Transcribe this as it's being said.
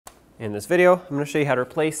In this video, I'm going to show you how to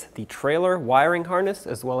replace the trailer wiring harness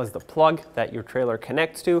as well as the plug that your trailer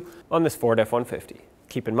connects to on this Ford F-150.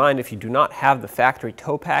 Keep in mind, if you do not have the factory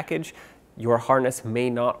tow package, your harness may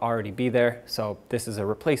not already be there. So this is a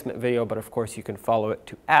replacement video, but of course you can follow it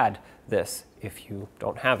to add this if you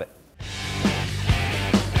don't have it.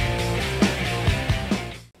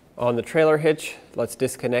 On the trailer hitch, let's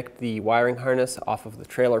disconnect the wiring harness off of the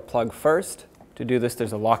trailer plug first. To do this,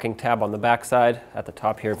 there's a locking tab on the back side. At the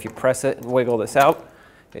top here, if you press it and wiggle this out,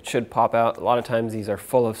 it should pop out. A lot of times these are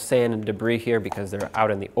full of sand and debris here because they're out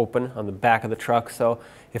in the open on the back of the truck. So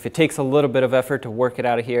if it takes a little bit of effort to work it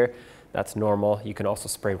out of here, that's normal. You can also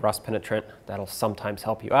spray rust penetrant. That'll sometimes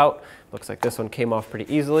help you out. Looks like this one came off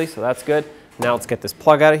pretty easily, so that's good. Now let's get this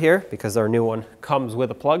plug out of here because our new one comes with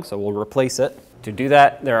a plug, so we'll replace it. To do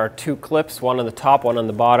that, there are two clips, one on the top, one on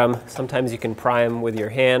the bottom. Sometimes you can pry them with your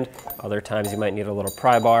hand. Other times you might need a little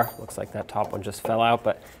pry bar. Looks like that top one just fell out,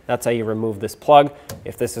 but that's how you remove this plug.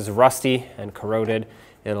 If this is rusty and corroded,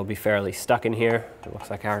 it'll be fairly stuck in here. It looks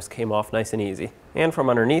like ours came off nice and easy. And from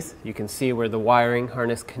underneath, you can see where the wiring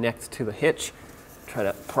harness connects to the hitch. Try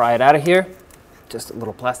to pry it out of here. Just a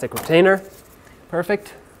little plastic retainer.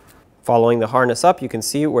 Perfect. Following the harness up, you can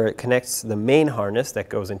see where it connects to the main harness that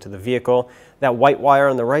goes into the vehicle. That white wire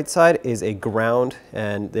on the right side is a ground,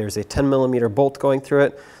 and there's a 10mm bolt going through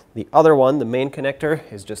it. The other one, the main connector,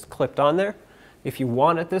 is just clipped on there. If you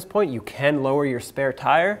want at this point, you can lower your spare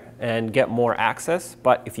tire and get more access,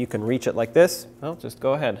 but if you can reach it like this, well, just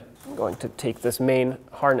go ahead. I'm going to take this main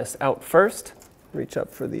harness out first. Reach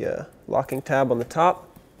up for the locking tab on the top,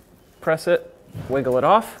 press it, wiggle it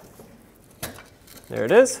off. There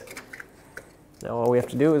it is. Now all we have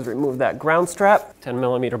to do is remove that ground strap,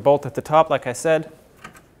 10mm bolt at the top, like I said.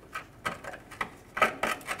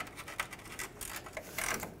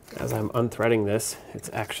 As I'm unthreading this, it's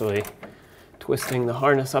actually twisting the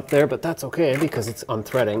harness up there, but that's okay because it's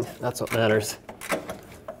unthreading. That's what matters.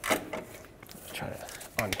 Try to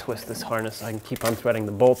untwist this harness so I can keep unthreading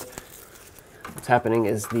the bolt. What's happening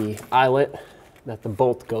is the eyelet that the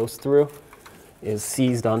bolt goes through is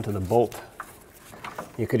seized onto the bolt.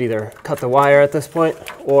 You could either cut the wire at this point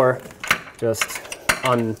or just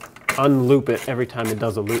unloop it every time it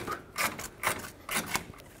does a loop.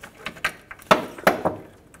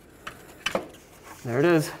 There it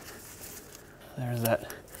is. There's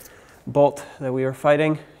that bolt that we were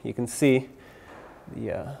fighting. You can see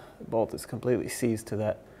the bolt is completely seized to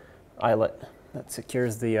that eyelet that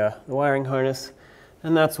secures the wiring harness,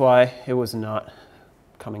 and that's why it was not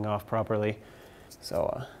coming off properly.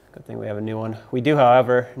 So good thing we have a new one. We do,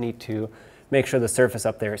 however, need to make sure the surface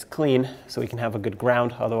up there is clean so we can have a good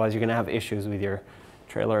ground. Otherwise, you're going to have issues with your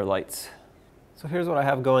trailer lights. So here's what I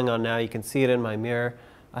have going on now. You can see it in my mirror.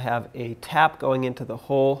 I have a tap going into the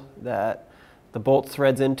hole that the bolt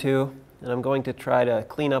threads into, and I'm going to try to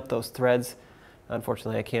clean up those threads.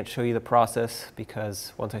 Unfortunately, I can't show you the process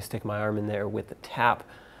because once I stick my arm in there with the tap,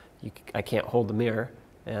 I can't hold the mirror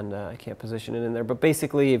and I can't position it in there. But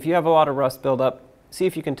basically, if you have a lot of rust buildup, see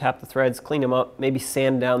if you can tap the threads, clean them up, maybe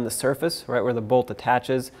sand down the surface right where the bolt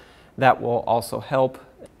attaches. That will also help.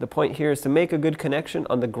 The point here is to make a good connection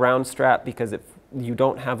on the ground strap, because if you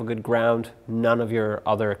don't have a good ground, none of your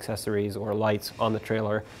other accessories or lights on the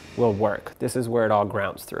trailer will work. This is where it all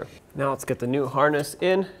grounds through. Now let's get the new harness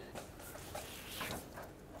in.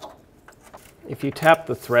 If you tap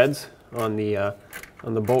the threads on the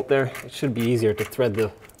bolt there, it should be easier to thread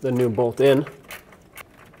the new bolt in.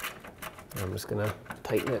 I'm just gonna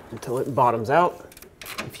tighten it until it bottoms out.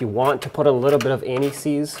 If you want to put a little bit of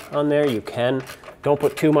anti-seize on there, you can. Don't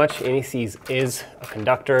put too much. Anti-seize is a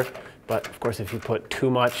conductor, but of course if you put too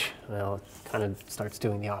much, well, it kind of starts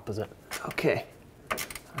doing the opposite. Okay,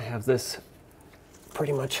 I have this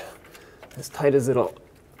pretty much as tight as it'll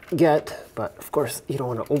get, but of course you don't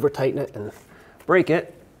want to over tighten it and break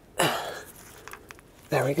it.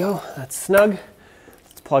 There we go, that's snug.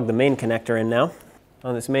 Let's plug the main connector in now.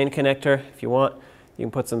 On this main connector, if you want, you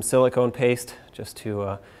can put some silicone paste just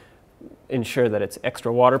to ensure that it's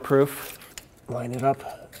extra waterproof. Line it up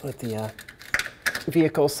with the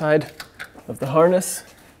vehicle side of the harness.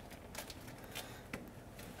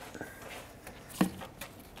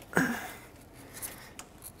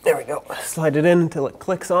 There we go. Slide it in until it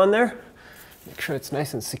clicks on there. Make sure it's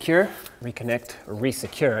nice and secure. Reconnect, or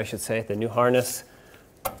re-secure, I should say, the new harness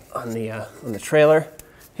on the trailer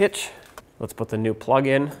hitch. Let's put the new plug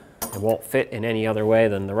in. It won't fit in any other way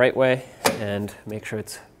than the right way, and make sure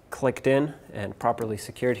it's clicked in and properly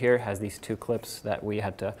secured here. It has these two clips that we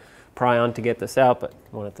had to pry on to get this out, but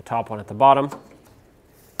one at the top, one at the bottom.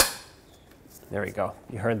 There we go.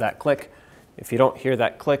 You heard that click. If you don't hear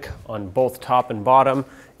that click on both top and bottom,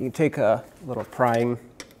 you can take a little prying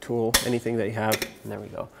tool, anything that you have, and there we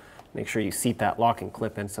go. Make sure you seat that locking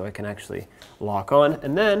clip in so it can actually lock on.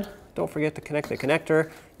 And then don't forget to connect the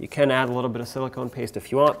connector. You can add a little bit of silicone paste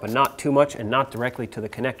if you want, but not too much and not directly to the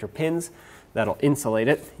connector pins. That'll insulate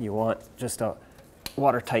it. You want just a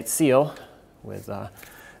watertight seal with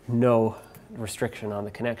no restriction on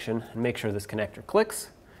the connection. And make sure this connector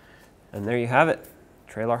clicks. And there you have it.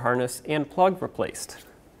 Trailer harness and plug replaced.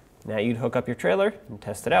 Now you'd hook up your trailer and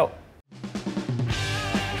test it out.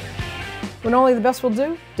 When only the best will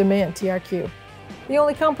do, demand TRQ. The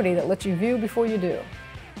only company that lets you view before you do.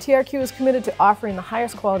 TRQ is committed to offering the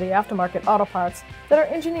highest quality aftermarket auto parts that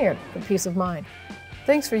are engineered for peace of mind.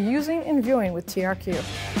 Thanks for using and viewing with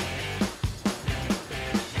TRQ.